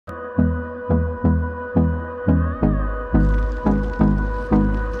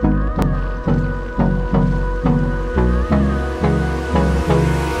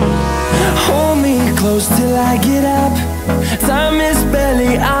close till I get up. Time is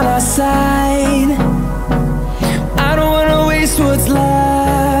barely on our side. I don't wanna waste what's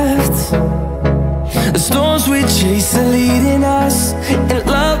left. The storms we chase are leading us, and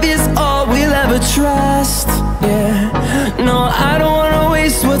love is all we'll ever trust. Yeah, no, I don't wanna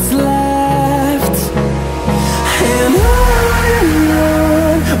waste what's left. And on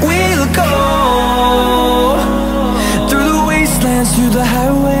we'll go, through the wastelands, through the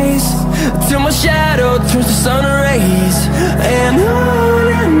highways, till my shadow turns to sun rays. And on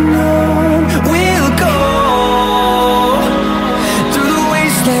we'll go, through the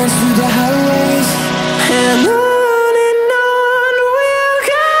wastelands, through the highways, and on we'll go.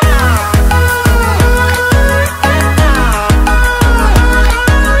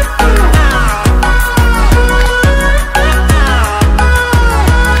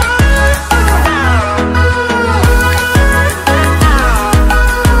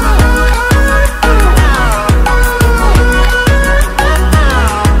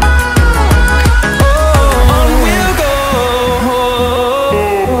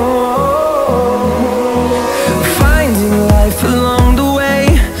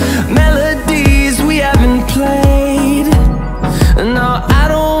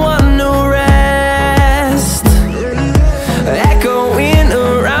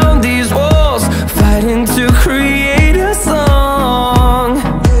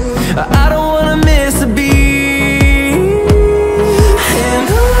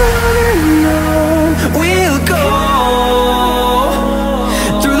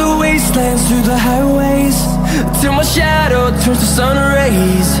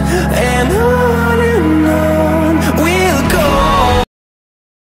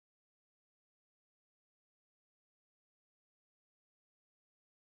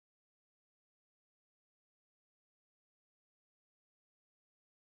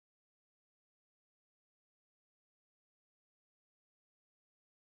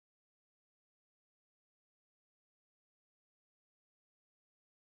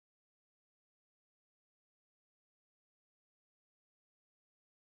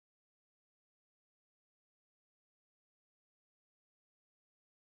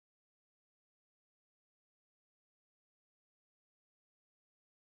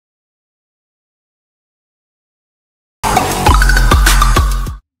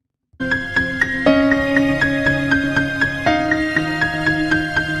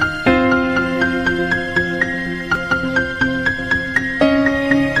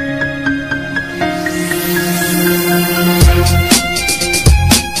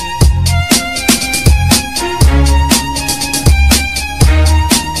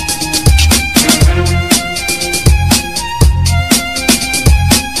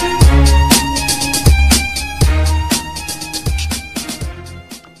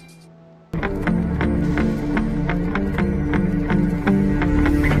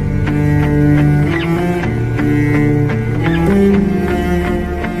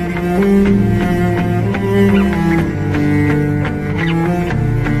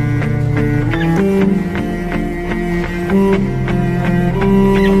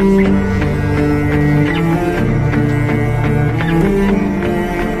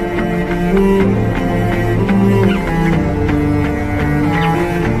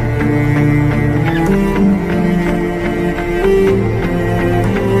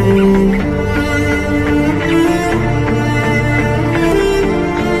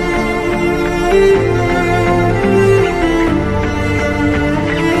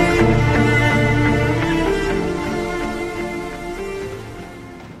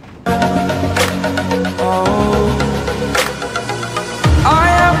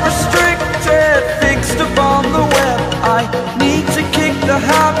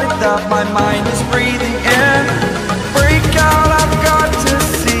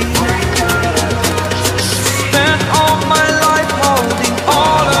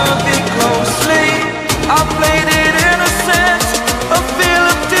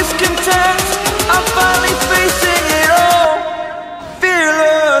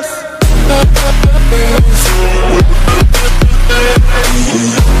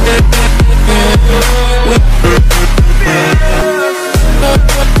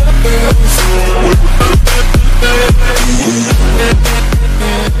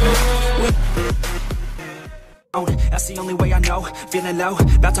 That's the only way I know, feeling low,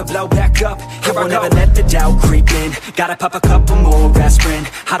 about to blow back up. Here I won't ever let the doubt creep in. Gotta pop a couple more aspirin.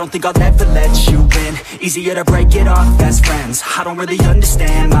 I don't think I'll ever let you in. Easier to break it off best friends. I don't really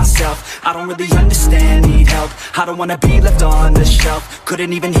understand myself, I don't really understand, need help. I don't wanna be left on the shelf.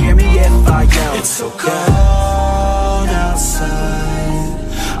 Couldn't even hear me if I yelled. It's so cold outside,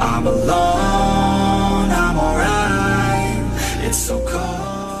 I'm alone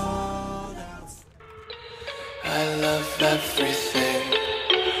cold I love everything.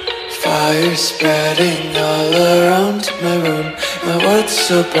 Fire spreading all around my room. My world's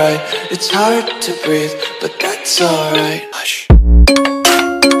so bright, it's hard to breathe, but that's alright. Hush.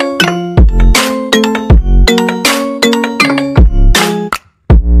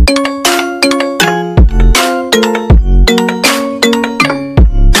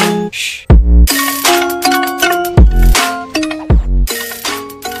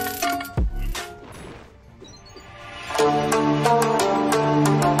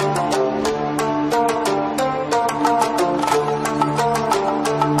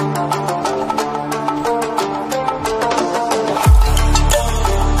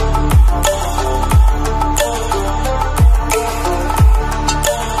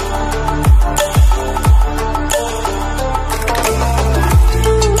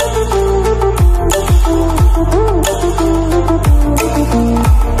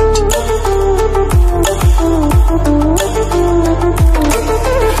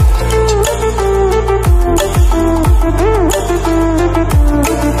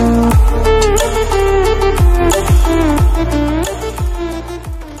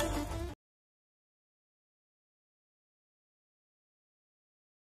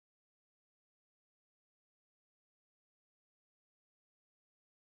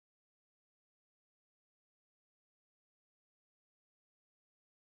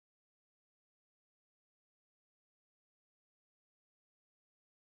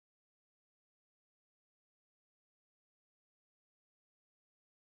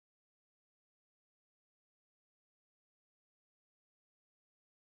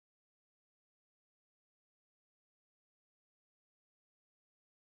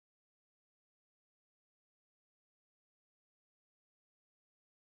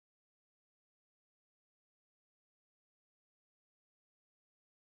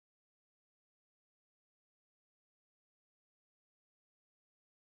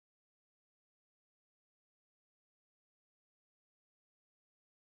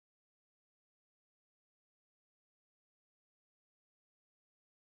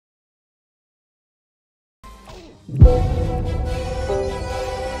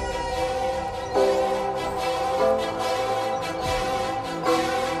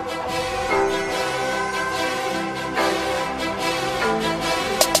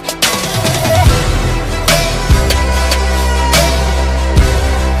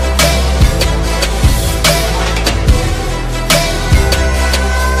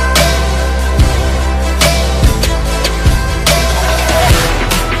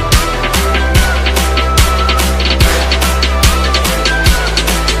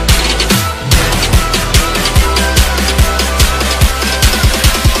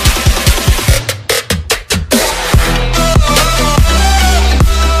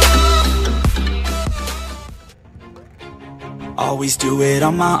 Always do it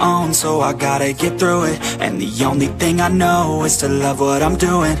on my own, so I gotta get through it. And the only thing I know is to love what I'm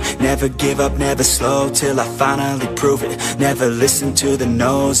doing. Never give up, never slow, till I finally prove it. Never listen to the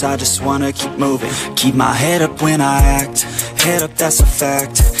no's, I just wanna keep moving. Keep my head up when I act, head up, that's a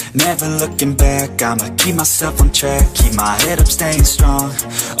fact. Never looking back, I'ma keep myself on track. Keep my head up, staying strong,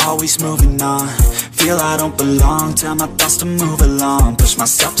 always moving on. Feel I don't belong, tell my thoughts to move along. Push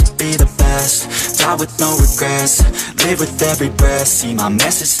myself to be the best, die with no regrets. Live with every breath, see my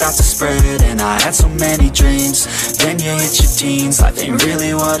message start to spread. And I had so many dreams, then you hit your teens. Life ain't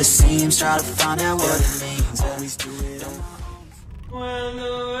really what it seems, try to find out what it means. Always do it on my own. When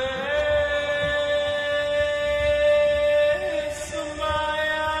the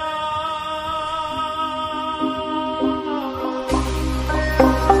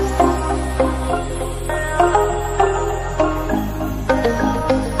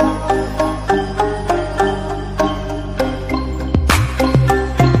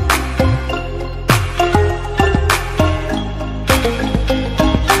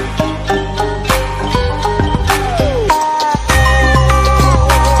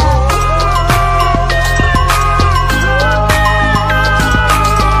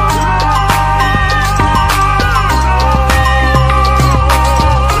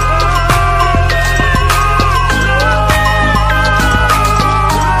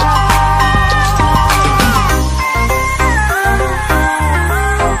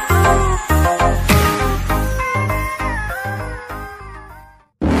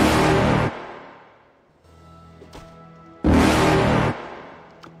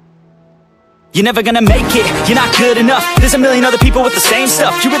You're never gonna make it, you're not good enough. There's a million other people with the same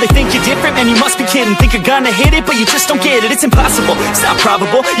stuff. You really think you're different? Man, you must be kidding. Think you're gonna hit it, but you just don't get it. It's impossible, it's not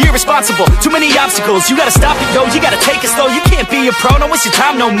probable, you're irresponsible. Too many obstacles, you gotta stop it, yo. You gotta take it slow, you can't be a pro. Don't waste your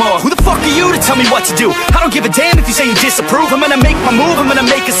time no more. Who the fuck are you to tell me what to do? I don't give a damn if you say you disapprove. I'm gonna make my move, I'm gonna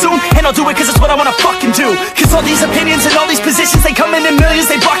make it soon. And I'll do it cause it's what I wanna fucking do. Cause all these opinions and all these positions, they come in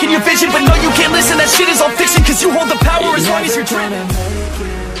millions, they blocking your vision. But no, you can't listen, that shit is all fiction. Cause you hold the power as long as you're dreaming.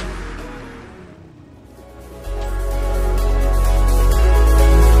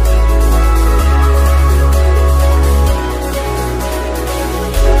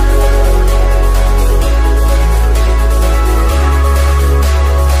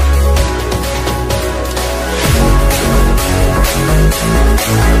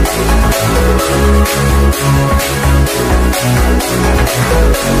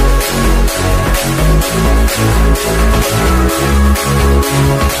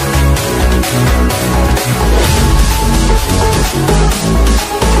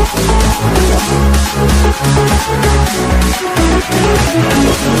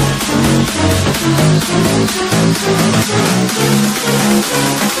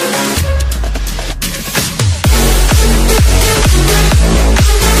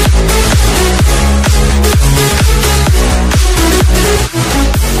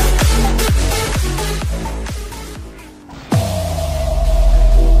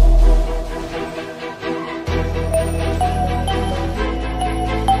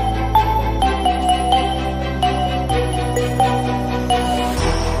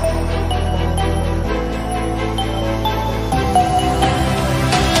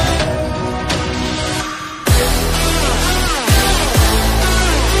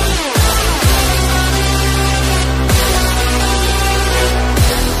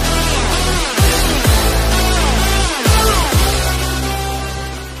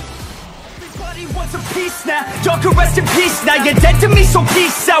 Y'all can rest in peace now, you're dead to me, so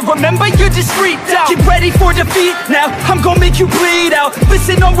peace out. Remember, you're discreet now. Get ready for defeat now, I'm gonna make you bleed out.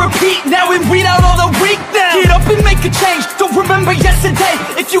 Listen on repeat now and read out all the weak now. Get up and make a change, don't remember yesterday.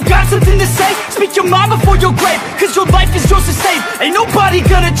 If you got something to say, speak your mind before your grave. Cause your life is yours to save, ain't nobody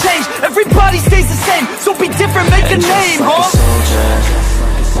gonna change. Everybody stays the same, so be different, make a name, like a soldier,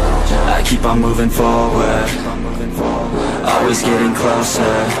 I keep on moving forward, always getting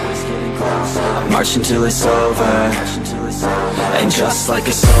closer. I march until it's over. And just like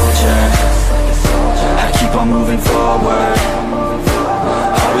a soldier, I keep on moving forward,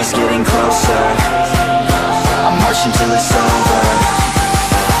 always getting closer. I march until it's over.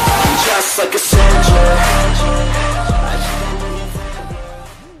 And just like a soldier,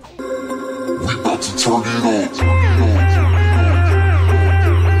 we about to turn it on.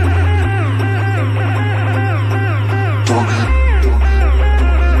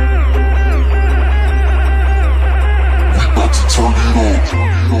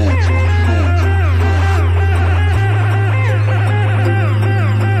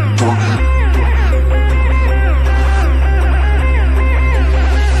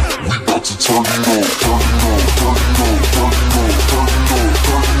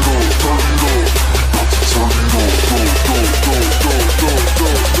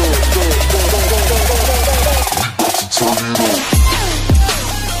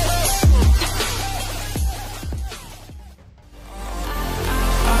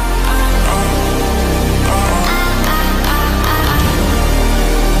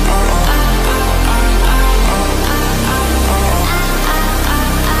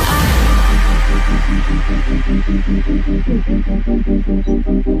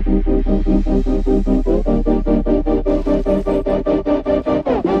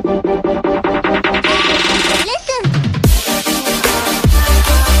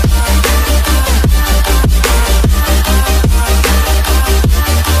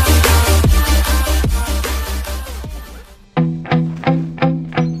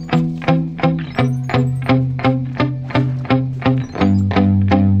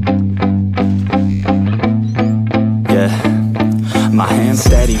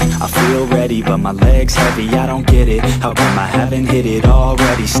 But my leg's heavy, I don't get it. How come I haven't hit it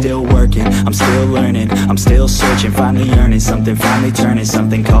already? Still working, I'm still learning, I'm still searching. Finally earning something, finally turning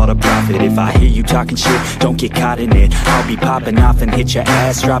something called a profit. If I hear you talking shit, don't get caught in it. I'll be popping off and hit your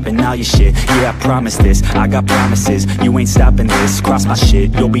ass, dropping all your shit. Yeah, I promise this, I got promises. You ain't stopping this, cross my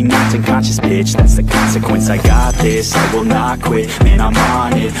shit, you'll be knocked unconscious, bitch. That's the consequence, I got this, I will not quit. Man, I'm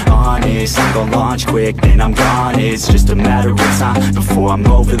on it, honest. I'm gonna launch quick, then I'm gone. It's just a matter of time before I'm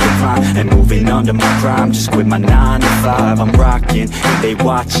over the climb and moving under my prime. Just quit my 9 to 5, I'm rocking and they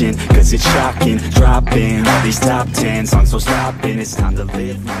watching, cause it's shocking. Dropping all these top 10 songs, so stopping. It's time to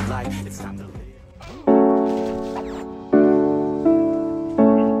live my life, it's time to live.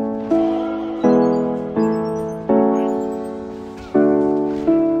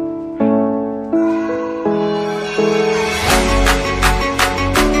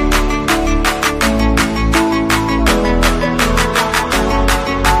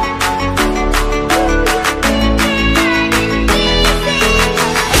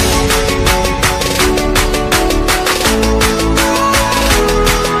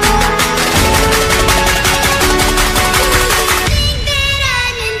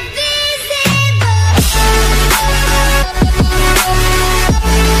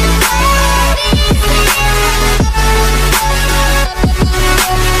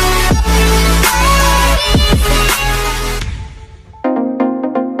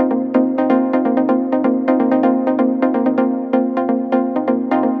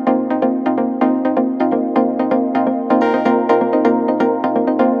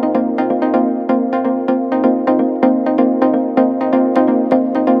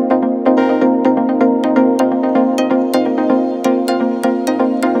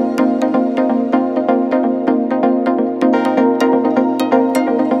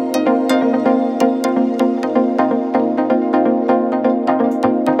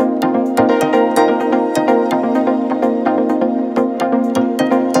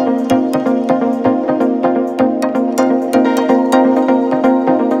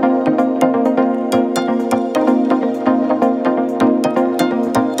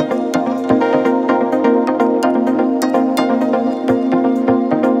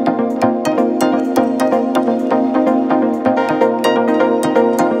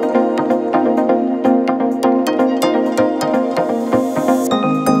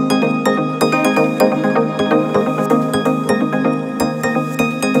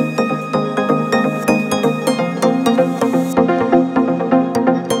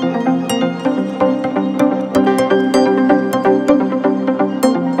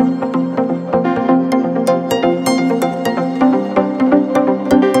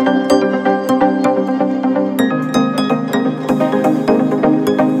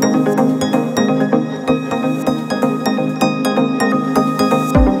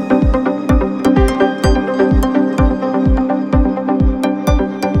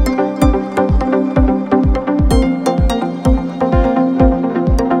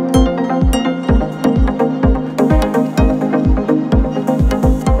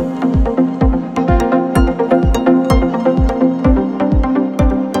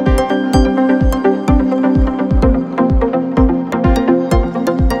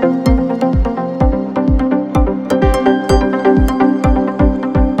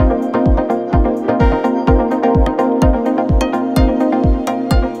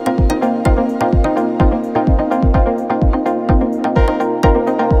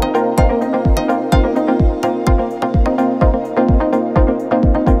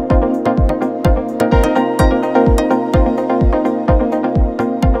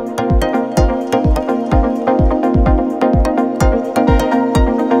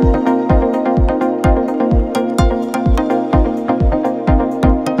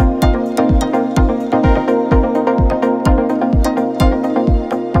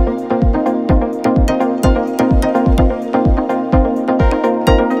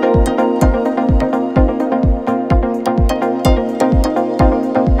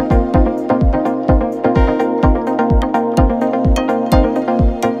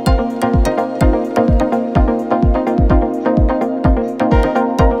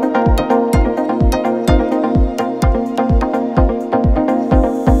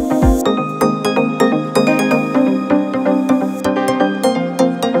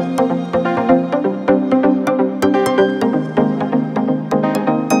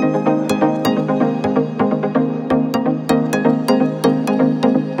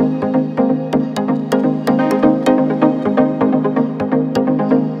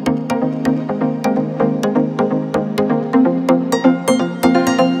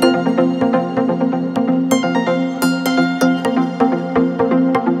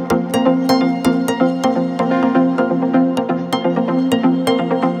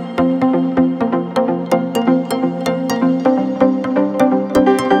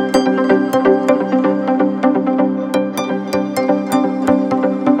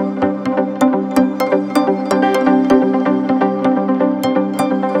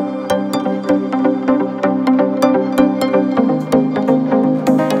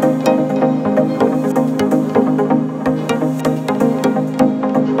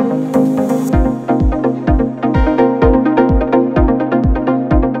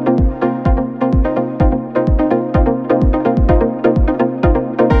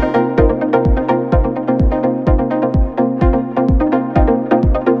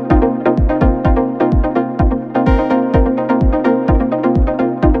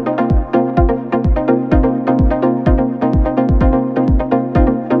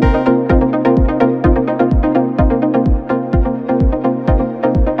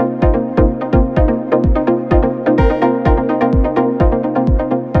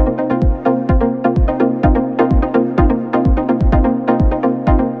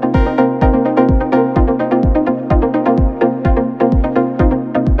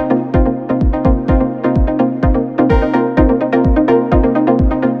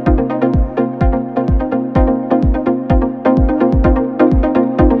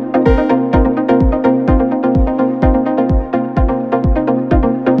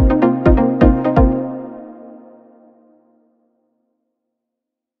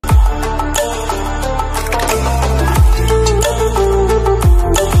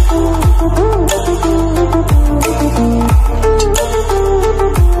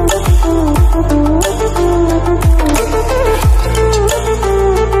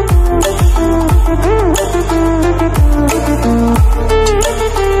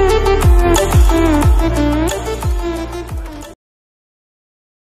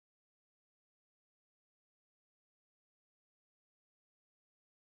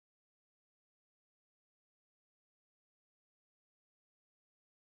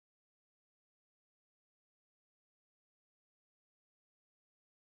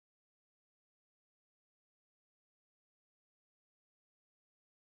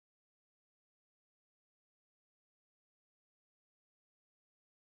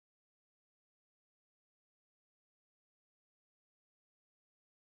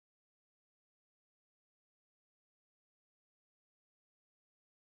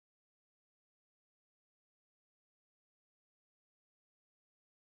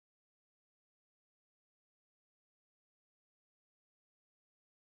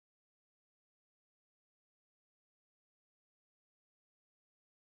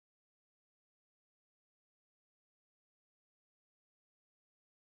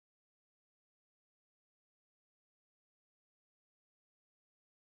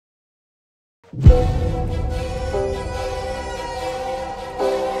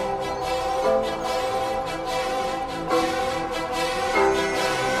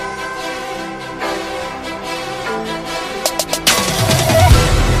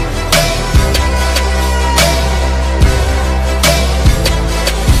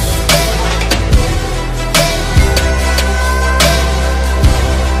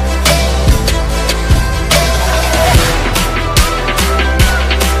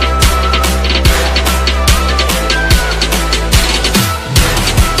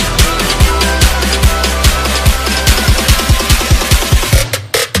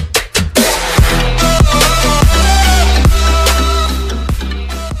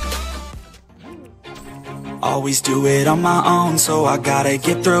 Always do it on my own, so I gotta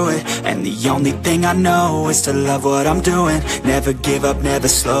get through it. And the only thing I know is to love what I'm doing. Never give up, never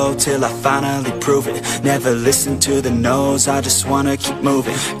slow, till I finally prove it. Never listen to the no's, I just wanna keep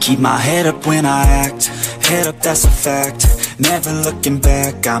moving. Keep my head up when I act, head up, that's a fact. Never looking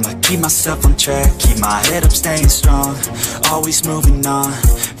back, I'ma keep myself on track. Keep my head up, staying strong, always moving on.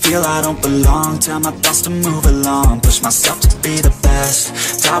 Feel I don't belong, tell my thoughts to move along. Push myself to be the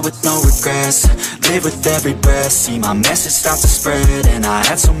best, die with no regrets. Live with every breath, see my message start to spread. And I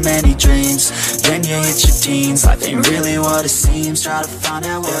had so many dreams, then you hit your teens. Life ain't really what it seems, try to find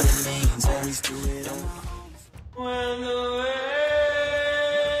out what it means. Always do it on my own. When the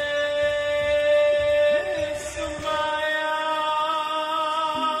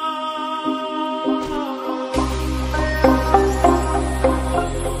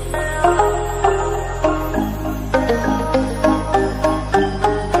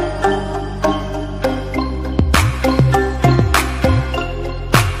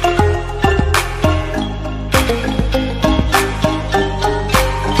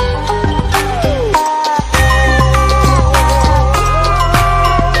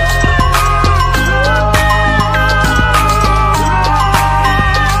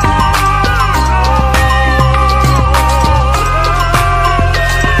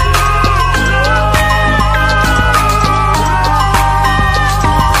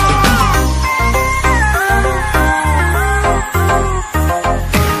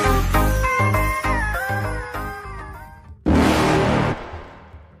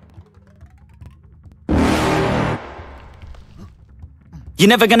you're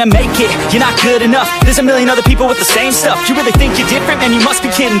never gonna make it, you're not good enough. There's a million other people with the same stuff. You really think you're different? Man, you must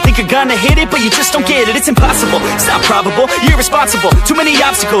be kidding. Think you're gonna hit it, but you just don't get it. It's impossible, it's not probable, you're irresponsible. Too many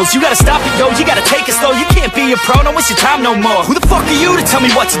obstacles, you gotta stop it, yo. You gotta take it slow, you can't be a pro. Don't waste your time no more. Who the fuck are you to tell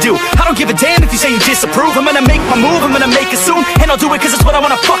me what to do? I don't give a damn if you say you disapprove. I'm gonna make my move, I'm gonna make it soon. And I'll do it cause it's what I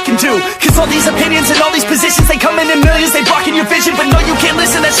wanna fucking do. Cause all these opinions and all these positions, they come in millions, they blocking your vision. But no, you can't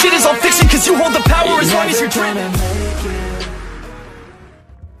listen, that shit is all fiction. Cause you hold the power as long as you're dreaming.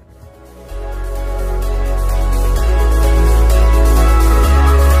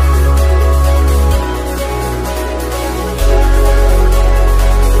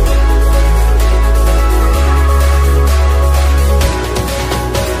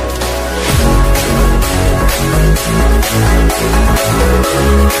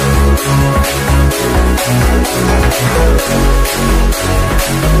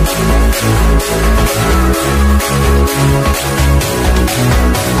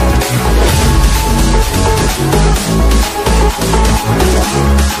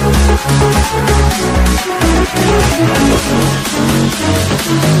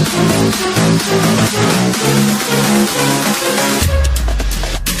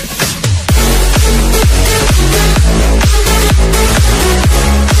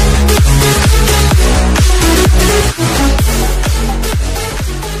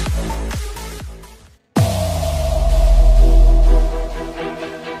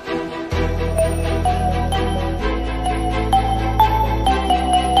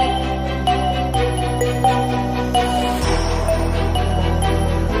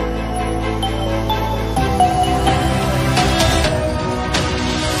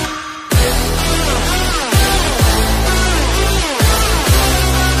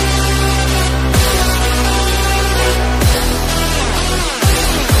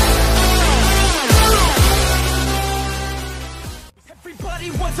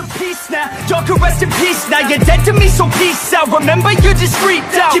 Y'all can rest in peace now, you're dead to me, so peace out. Remember, you're just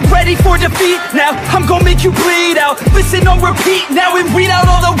freaked out. Get ready for defeat now, I'm gonna make you bleed out. Listen on repeat now and weed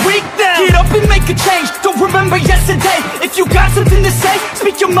out all the weak now. Get up and make a change, don't remember yesterday. If you got something to say,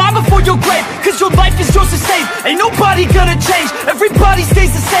 speak your mind before your grave. Cause your life is yours to save, ain't nobody gonna change. Everybody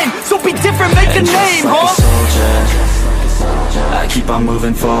stays the same, so be different, make a name, huh? I keep on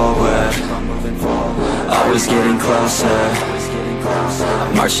moving forward, always getting closer.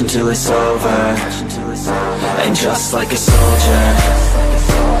 marching till it's over. And just like a soldier,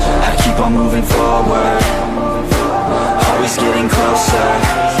 I keep on moving forward, always getting closer.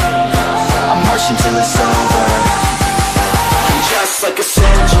 I'm marching till it's over. And just like a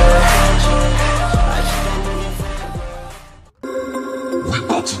soldier, we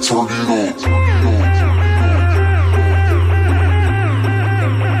about to turn it on.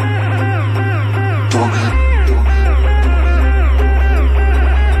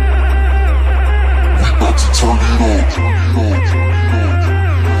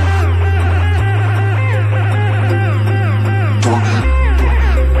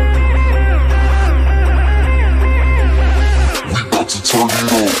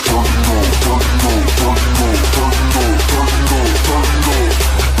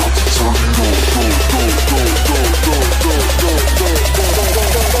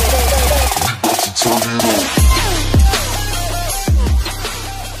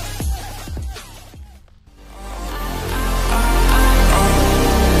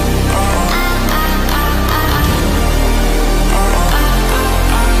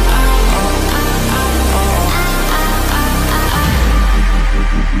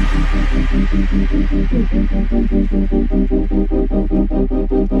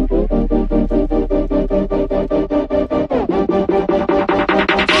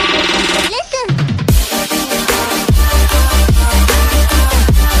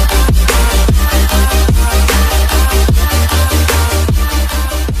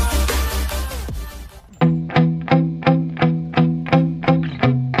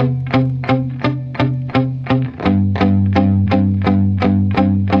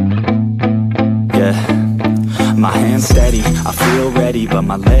 But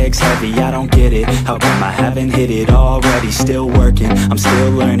my leg's heavy, I don't get it. How come I haven't hit it already? Still working, I'm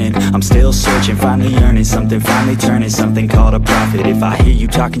still learning, I'm still searching, finally earning something, finally turning something called a profit. If I hear you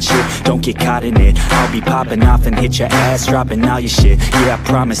talking shit, don't get caught in it. I'll be popping off and hit your ass, dropping all your shit. Yeah, I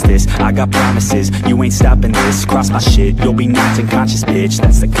promise this, I got promises. You ain't stopping this, cross my shit, you'll be knocked unconscious, bitch.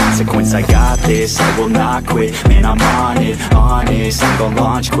 That's the consequence, I got this, I will not quit. Man, I'm on it, honest, I'm gon'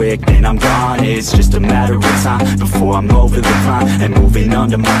 launch quick, then I'm gone. It's just a matter of time before I'm over the climb and moving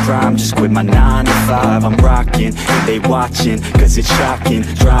under my prime. Just quit my 9 to 5, I'm rocking, and they watching, cause it's shocking.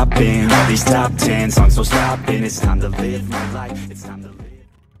 Dropping all these top 10 songs, so stopping. It's time to live my life, it's time to live.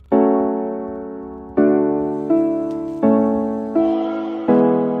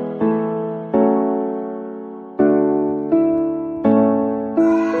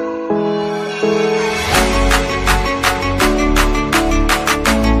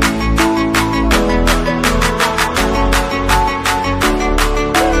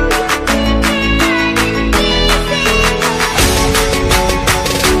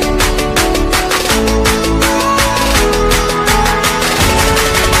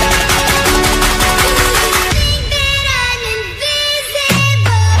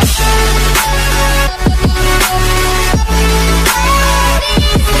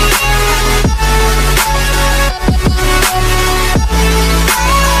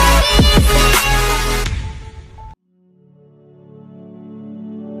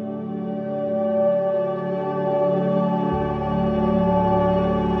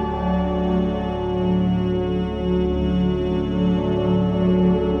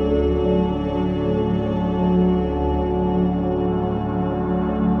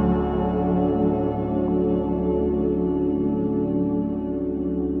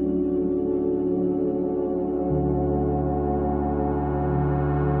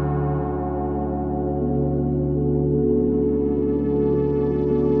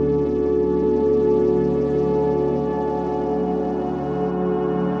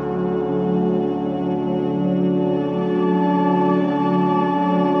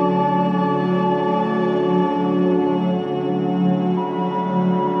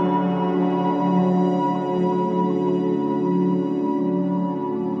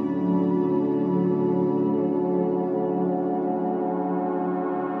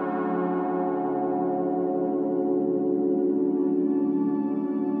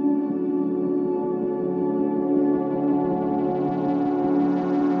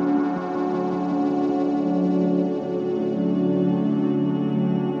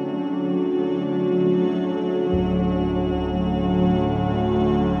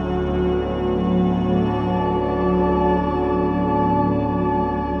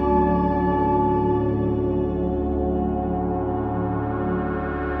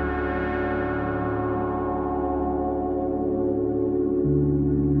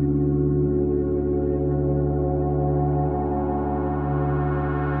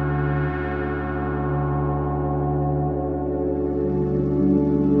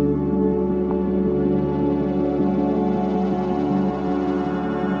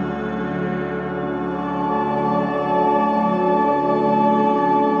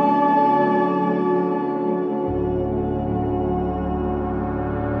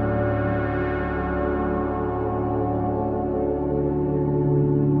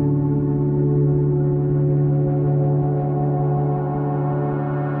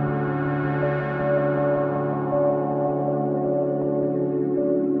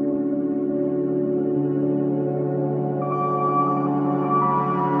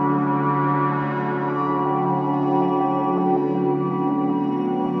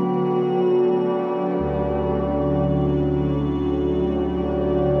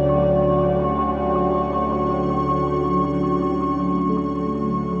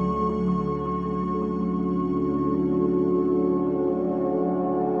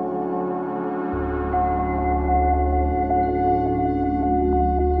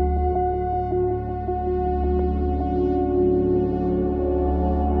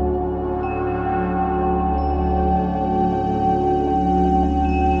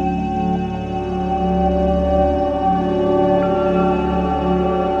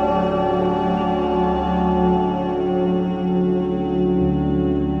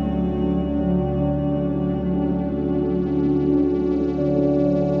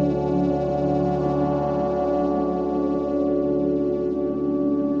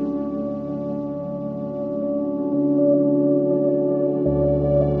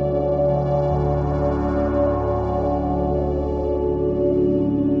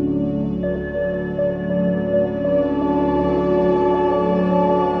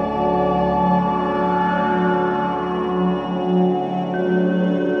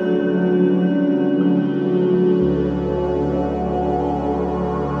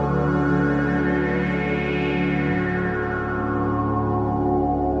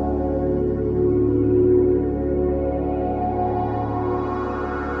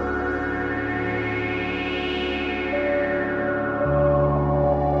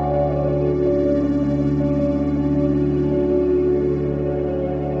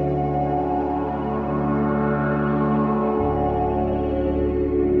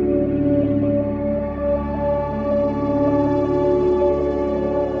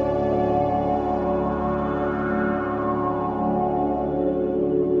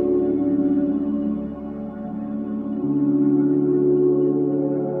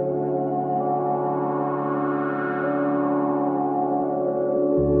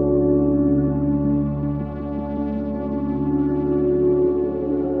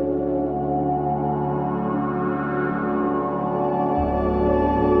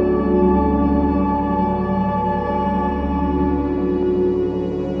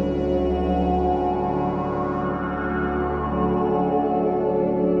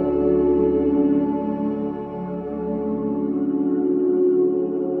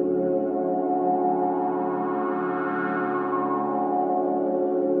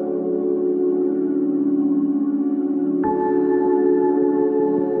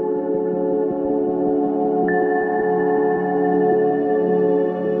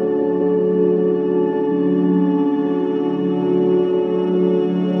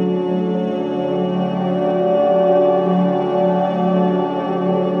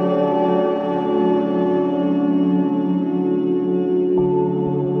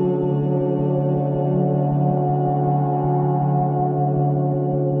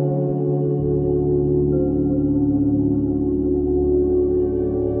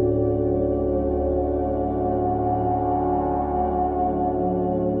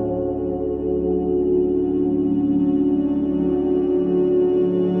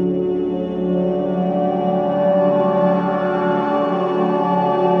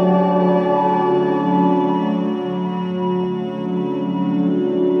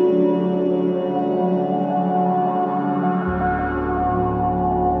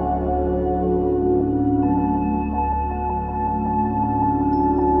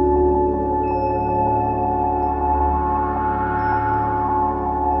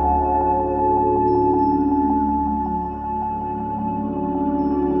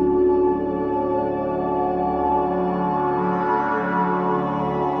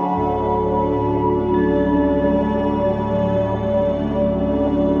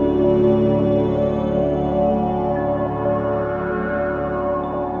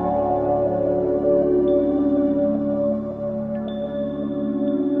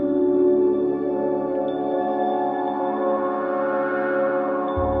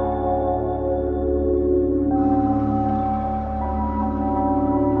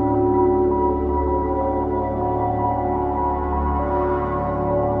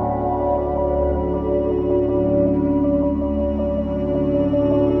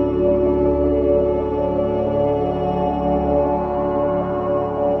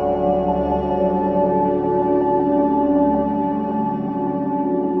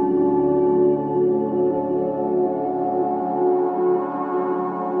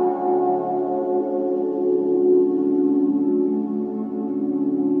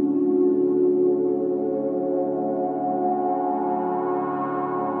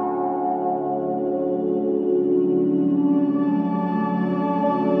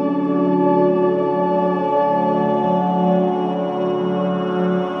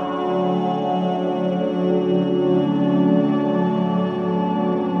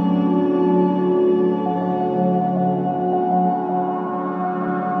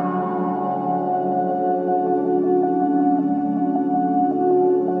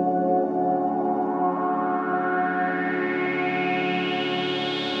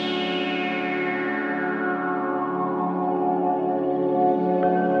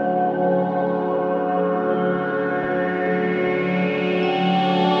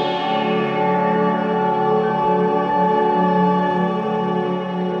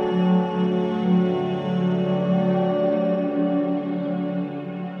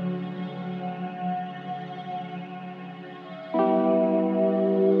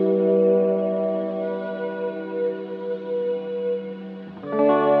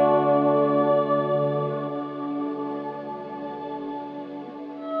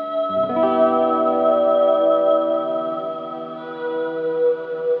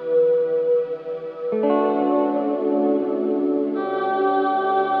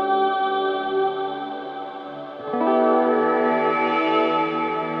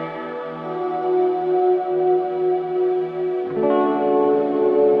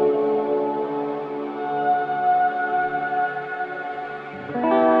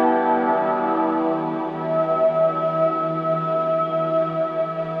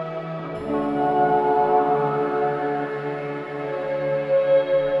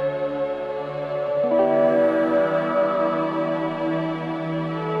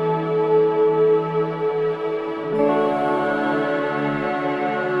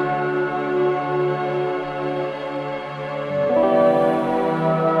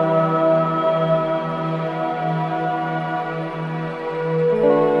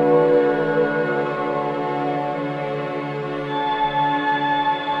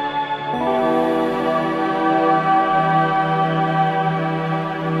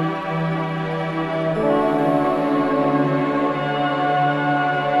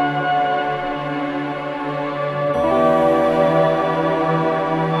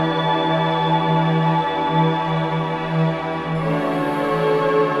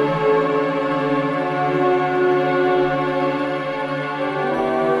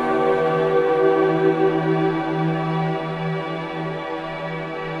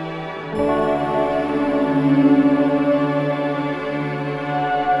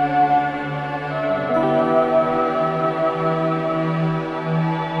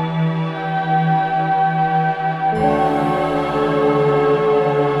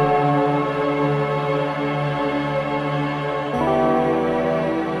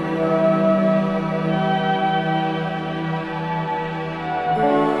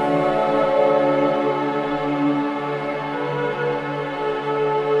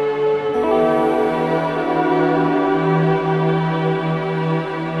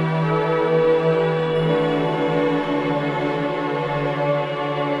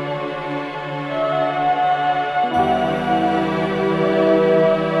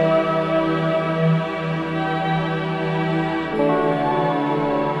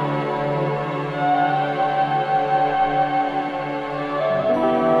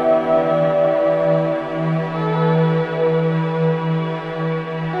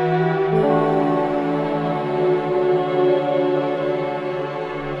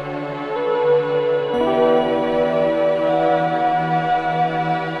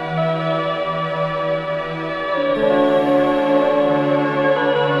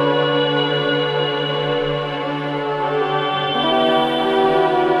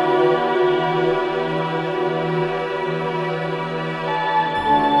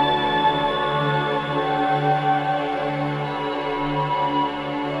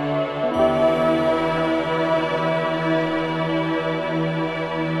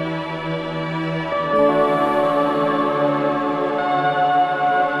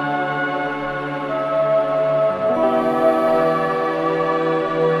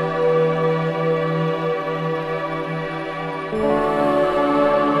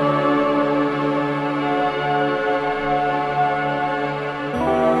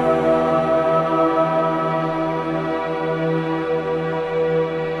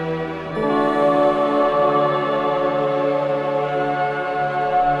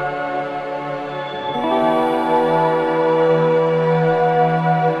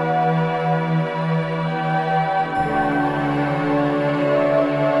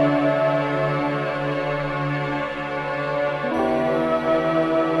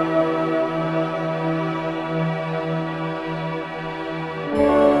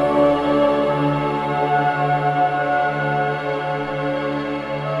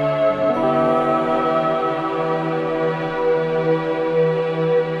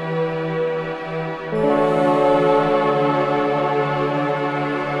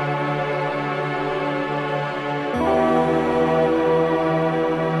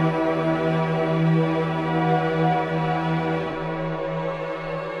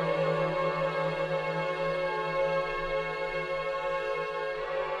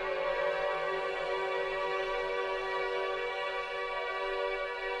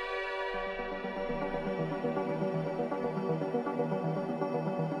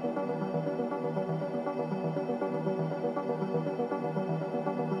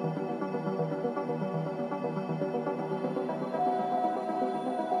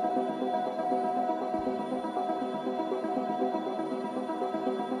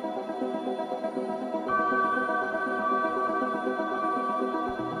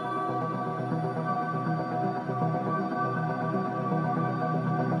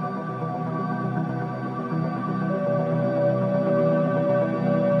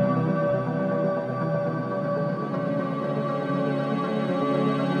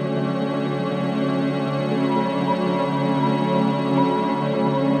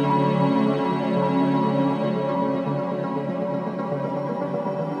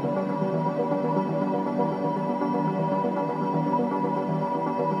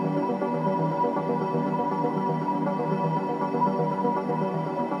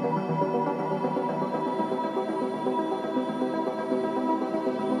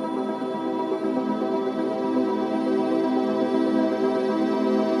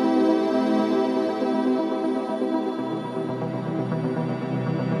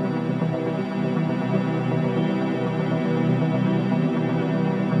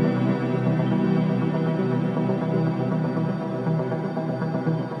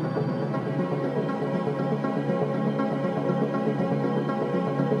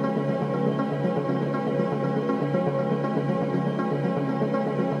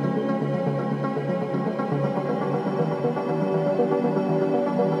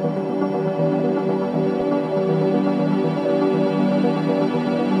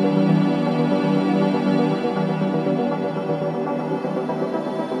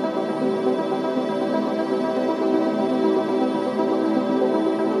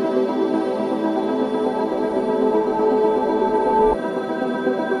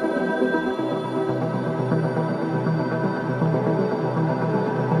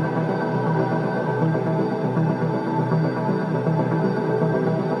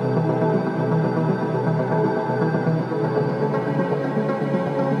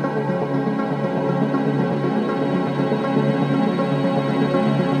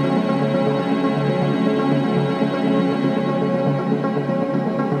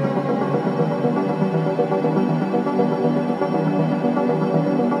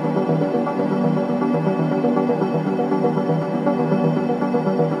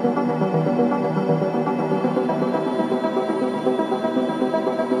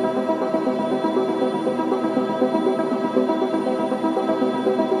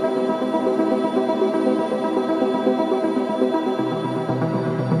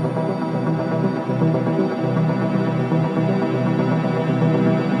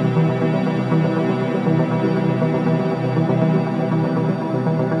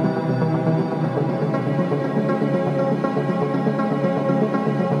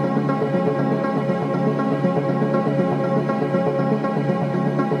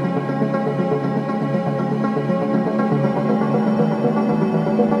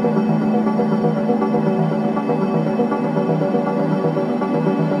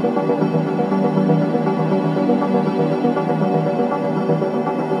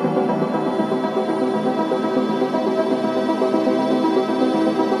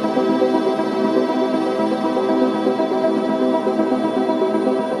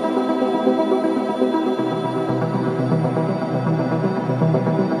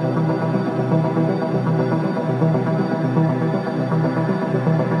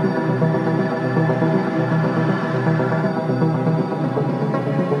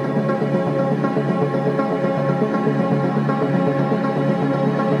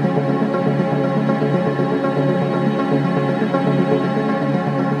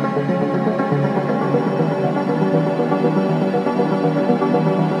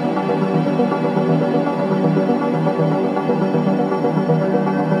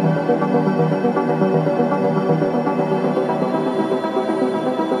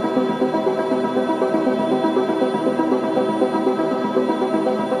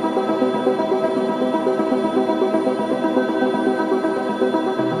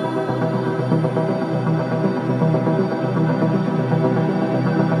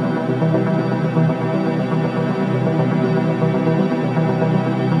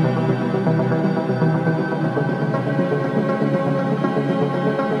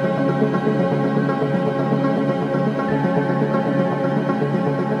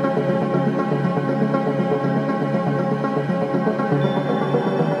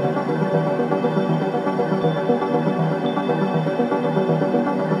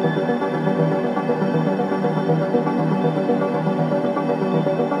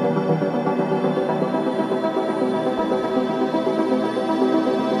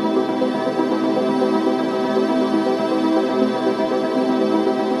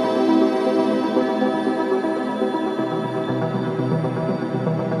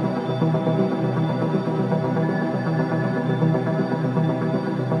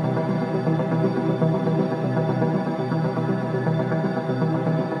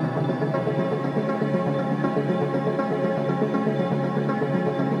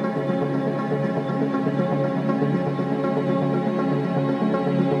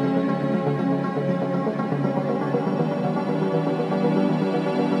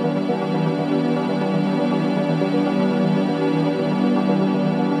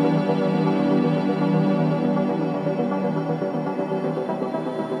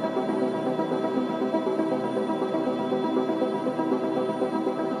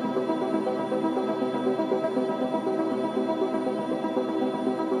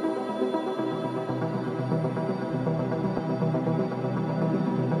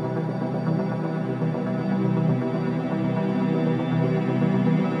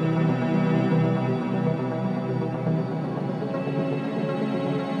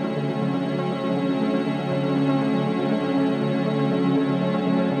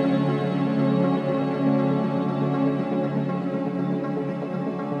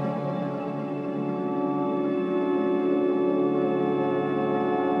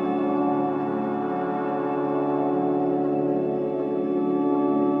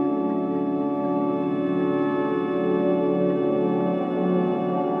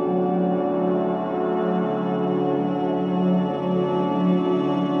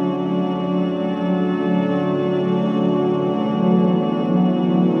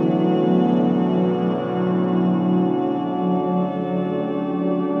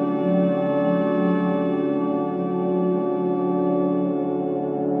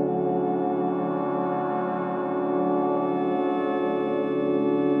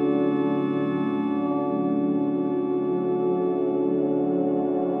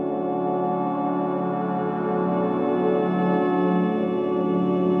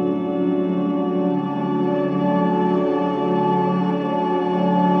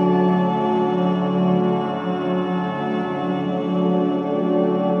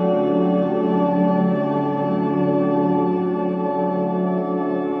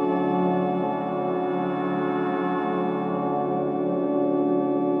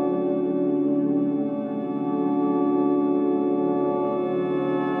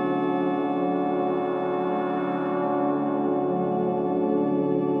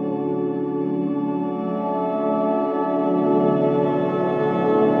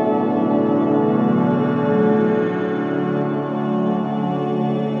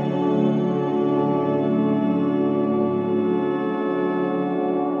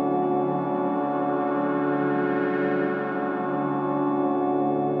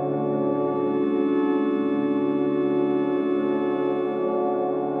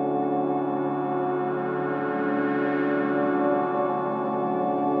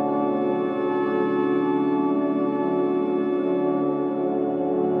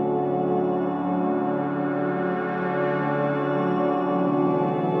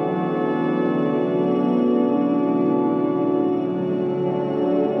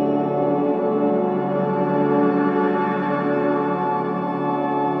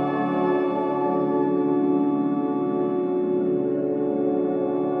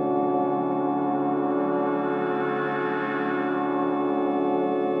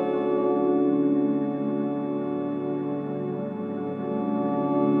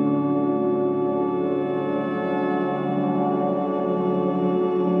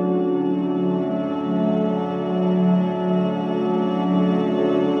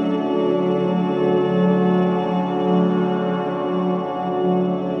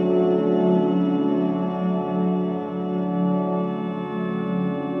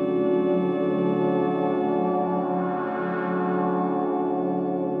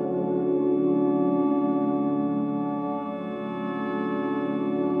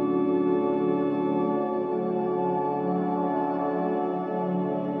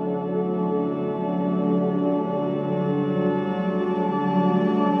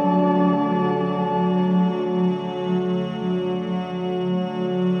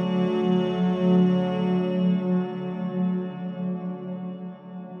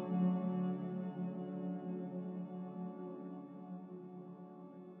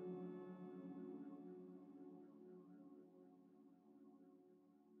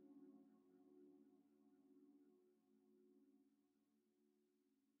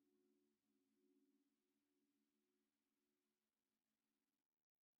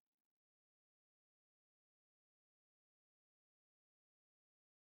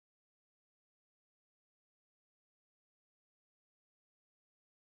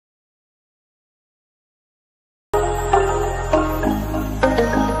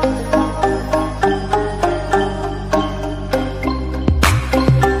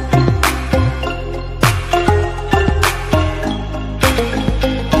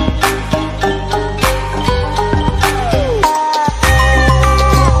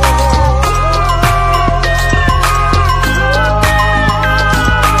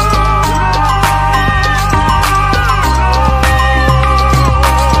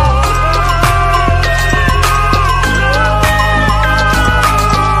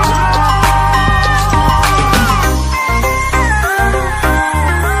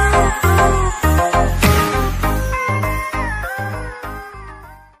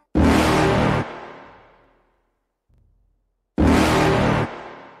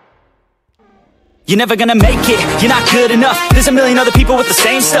 You're never gonna make it, you're not good enough. There's a million other people with the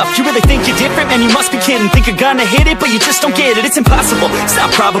same stuff. You really think you're different? Man, you must be kidding. Think you're gonna hit it, but you just don't get it. It's impossible, it's not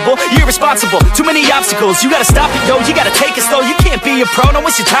probable, you're irresponsible. Too many obstacles, you gotta stop it, yo. You gotta take it slow, you can't be a pro. Don't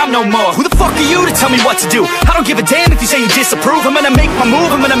waste your time no more. Who the fuck are you to tell me what to do? I don't give a damn if you say you disapprove. I'm gonna make my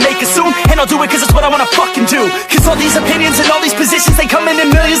move, I'm gonna make it soon. And I'll do it cause it's what I wanna fucking do. Cause all these opinions and all these positions, they come in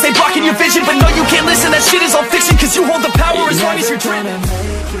millions, they blocking your vision. But no, you can't listen, that shit is all fiction. Cause you hold the power as long as you're dreaming.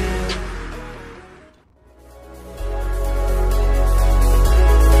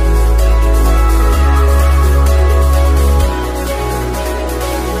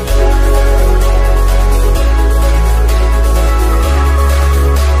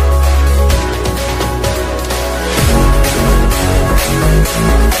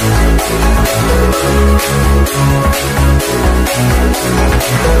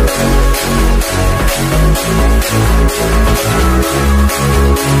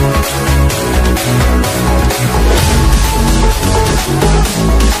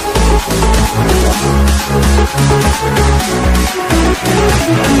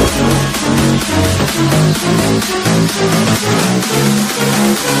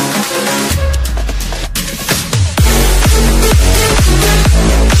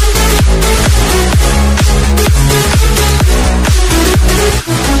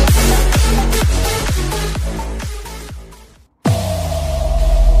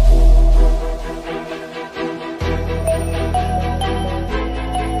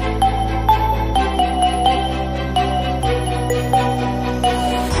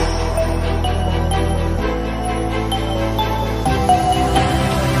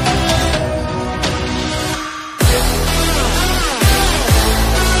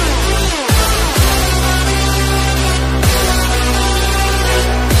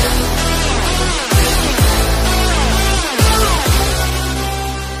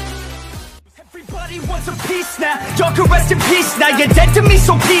 Y'all can rest in peace now, you're dead to me,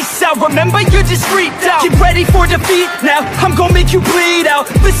 so peace out. Remember, you're just freaked out. Get ready for defeat now, I'm gonna make you bleed out.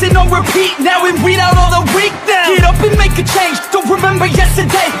 Listen on repeat now and weed out all the weak now. Get up and make a change, don't remember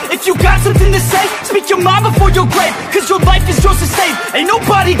yesterday. If you got something to say, speak your mind before your grave. Cause your life is yours to save, ain't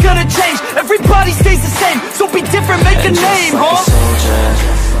nobody gonna change. Everybody stays the same, so be different, make a name, like a soldier,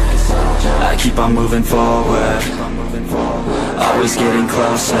 I keep on moving forward, always getting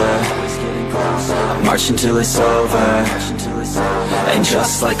closer. I'm marching till it's over. And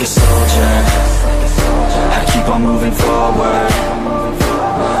just like a soldier, I keep on moving forward,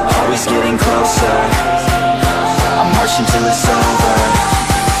 always getting closer. I'm marching till it's over.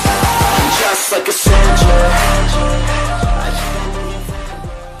 And just like a soldier,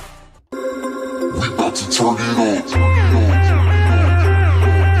 we about to turn it on.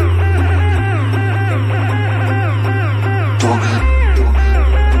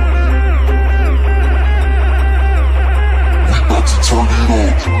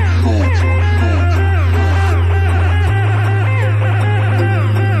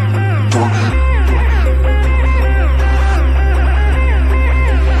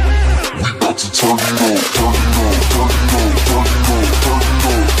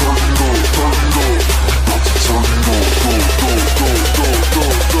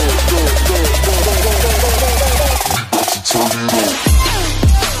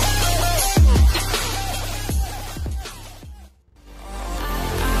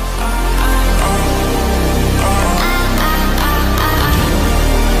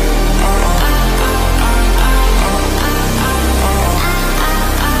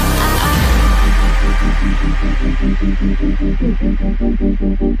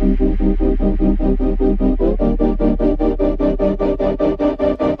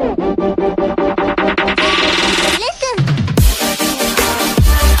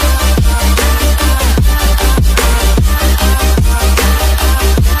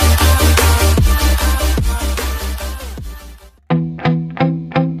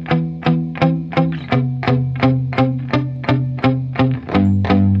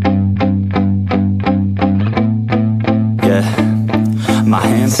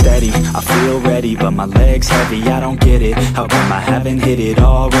 But my leg's heavy, I don't get it. How come I haven't hit it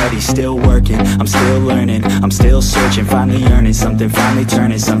already? Still working, I'm still learning, I'm still searching. Finally earning something, finally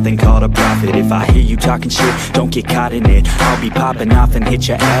turning something called a profit. If I hear you talking shit, don't get caught in it. I'll be popping off and hit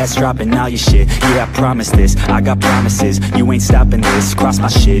your ass, dropping all your shit. Yeah, I promise this, I got promises. You ain't stopping this, cross my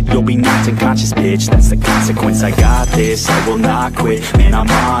shit, you'll be knocked unconscious, bitch. That's the consequence, I got this, I will not quit. Man, I'm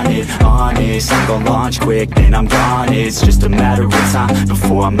on it, honest. I'm gonna launch quick, then I'm gone. It's just a matter of time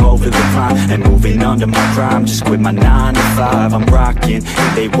before I'm over the climb and moving under my prime. Just quit my 9 to 5, I'm rocking,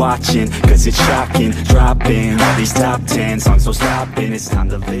 and they watching, cause it's shocking. Dropping all these top 10 songs, so stopping. It's time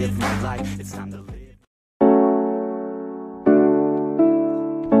to live my life, it's time to live.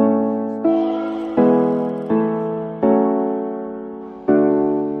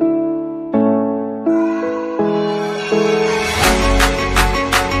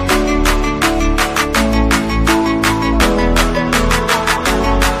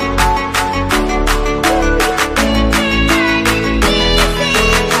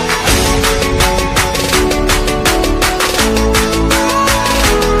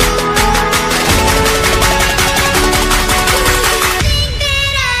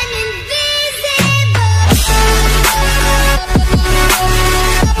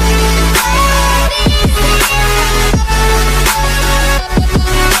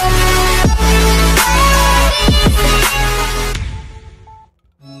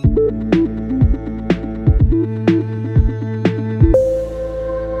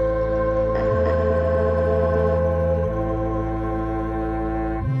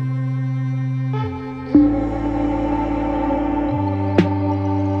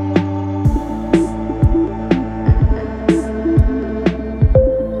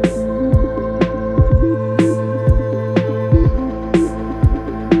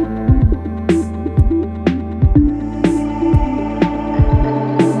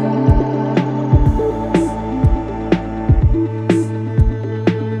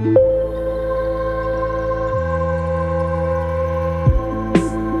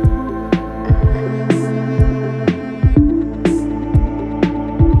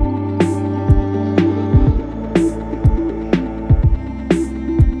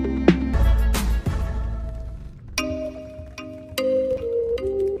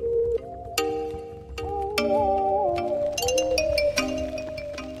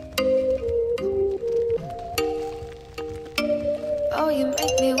 Oh, you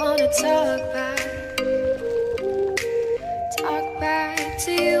make me wanna talk back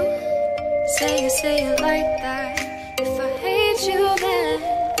to you. Say it like that. If I hate you, then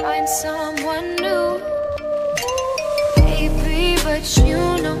find someone new. Baby, but you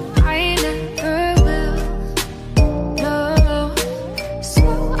know I never will. No,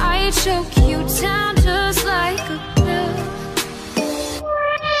 so I choke you down just like a pill.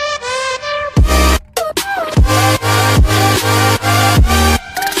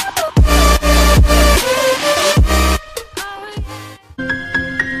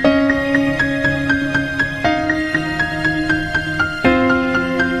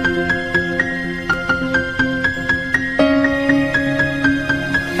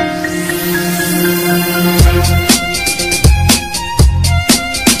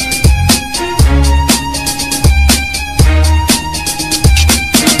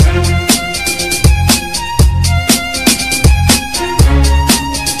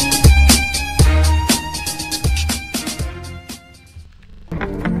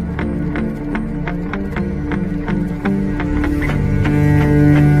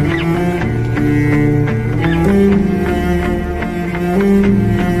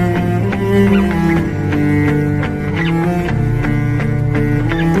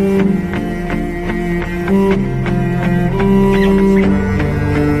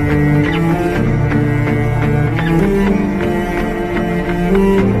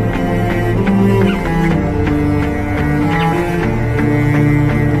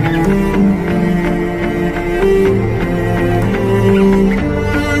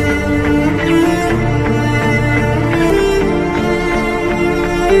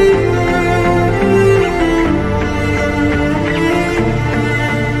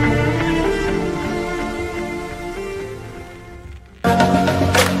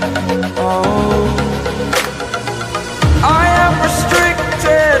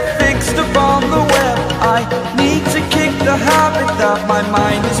 My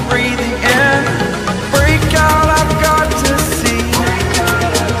mind is breathing in. Break out, I've got to see.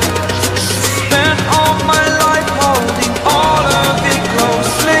 Spent all my life holding all of it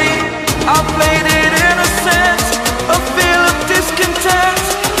closely. I played it innocent, a feel of discontent.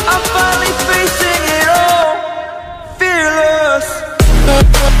 I'm finally facing it all, fearless.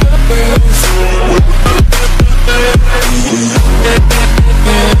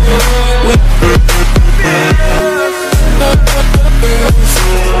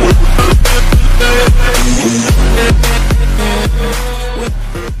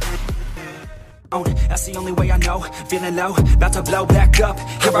 That's the only way I know, feeling low, about to blow back up.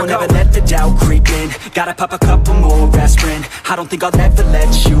 Here I won't ever let the doubt creep in. Gotta pop a couple more aspirin. I don't think I'll ever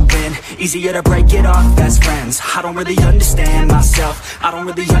let you in. Easier to break it off best friends. I don't really understand myself, I don't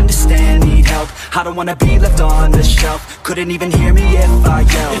really understand, need help. I don't wanna be left on the shelf. Couldn't even hear me if I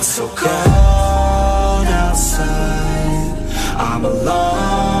yelled. It's so cold outside, I'm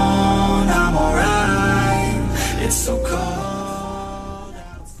alone, I'm alright. It's so cold.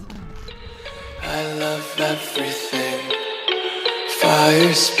 I love everything.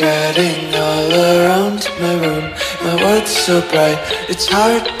 Fire spreading all around my room. My world's so bright, it's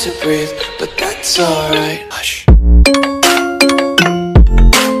hard to breathe, but that's alright. Hush.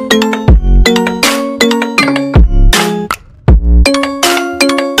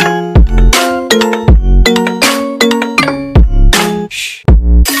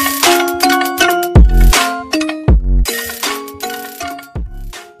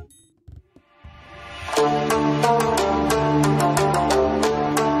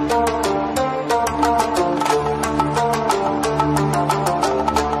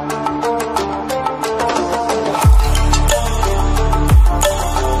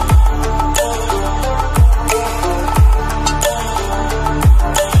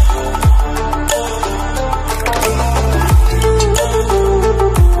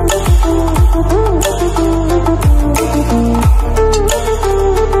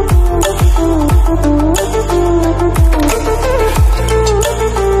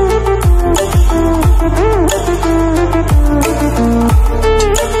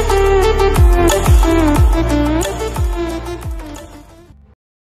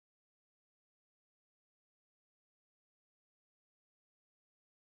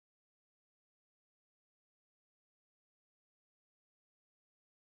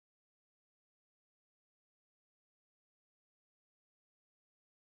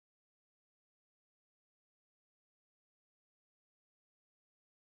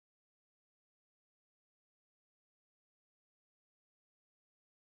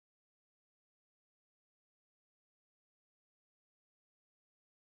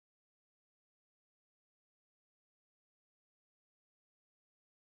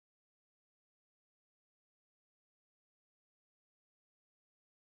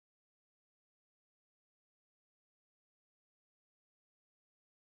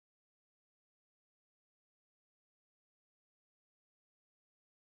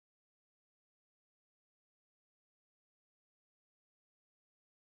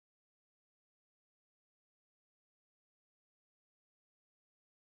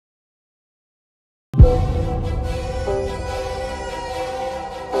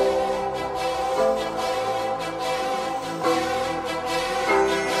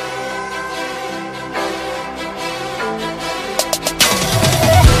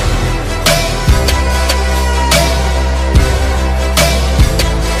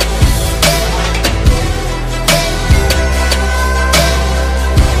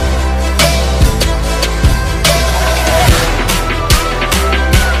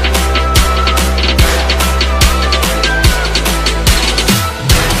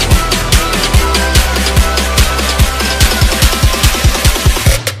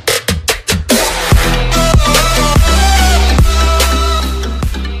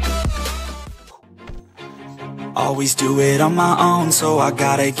 Always do it on my own, so I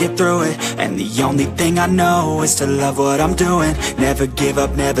gotta get through it. And the only thing I know is to love what I'm doing. Never give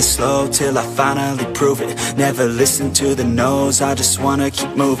up, never slow, till I finally prove it. Never listen to the no's, I just wanna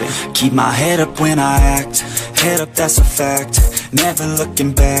keep moving. Keep my head up when I act, head up, that's a fact. Never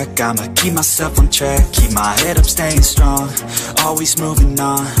looking back, I'ma keep myself on track. Keep my head up, staying strong, always moving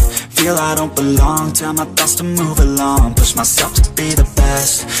on. Feel I don't belong, tell my thoughts to move along. Push myself to be the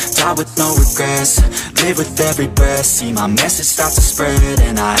best, die with no regrets. Live with every breath, see my message start to spread.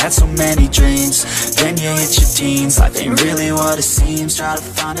 And I had so many dreams, then you hit your teens. Life ain't really what it seems, try to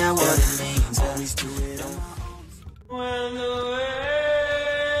find out what it means. Always do it on my own. When the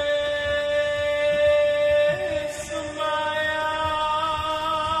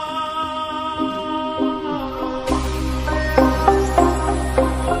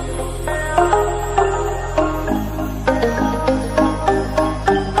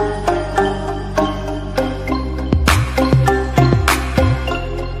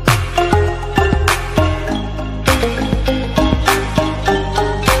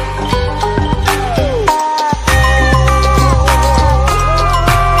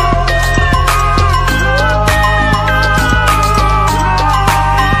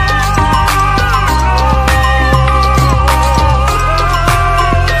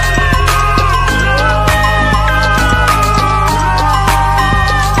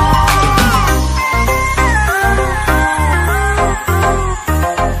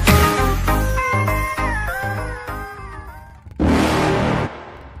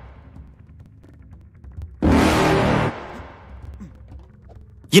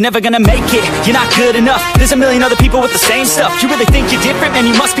You're never gonna make it, you're not good enough. There's a million other people with the same stuff. You really think you're different? Man,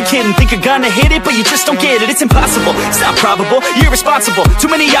 you must be kidding. Think you're gonna hit it, but you just don't get it. It's impossible, it's not probable, you're irresponsible. Too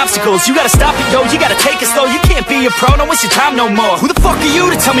many obstacles, you gotta stop it, yo. You gotta take it slow, you can't be a pro. Don't waste your time no more. Who the fuck are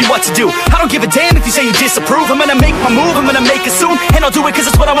you to tell me what to do? I don't give a damn if you say you disapprove. I'm gonna make my move, I'm gonna make it soon. And I'll do it cause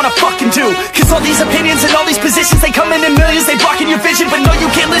it's what I wanna fucking do. Cause all these opinions and all these positions, they come in millions. They blocking your vision, but no,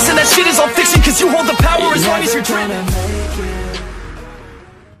 you can't listen. That shit is all fiction, cause you hold the power as long as you're dreaming.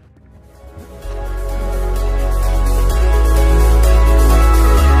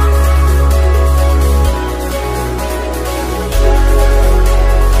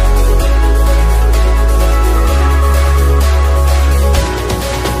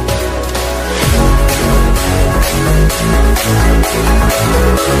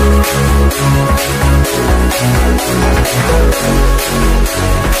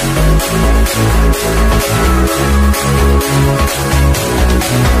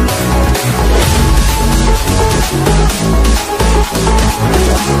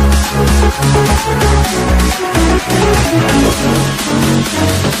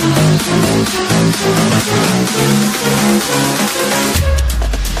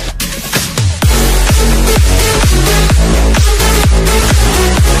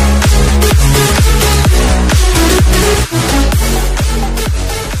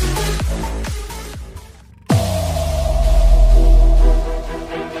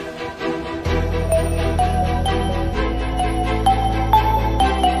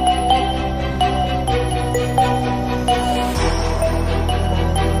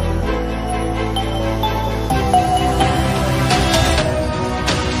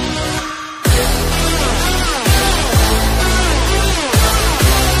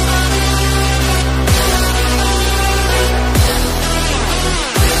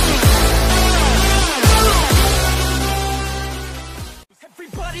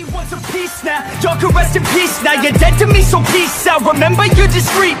 Y'all can rest in peace now, you're dead to me, so peace out. Remember, you're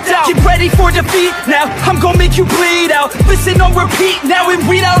just freaked out. Get ready for defeat now, I'm gonna make you bleed out. Listen on repeat now and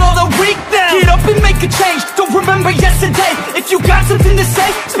read out all the weak now. Get up and make a change, don't remember yesterday. If you got something to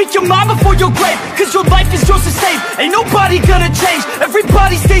say, speak your mind before your grave. Cause your life is yours to save, ain't nobody gonna change.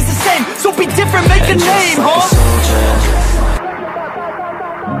 Everybody stays the same, so be different, make a name, huh?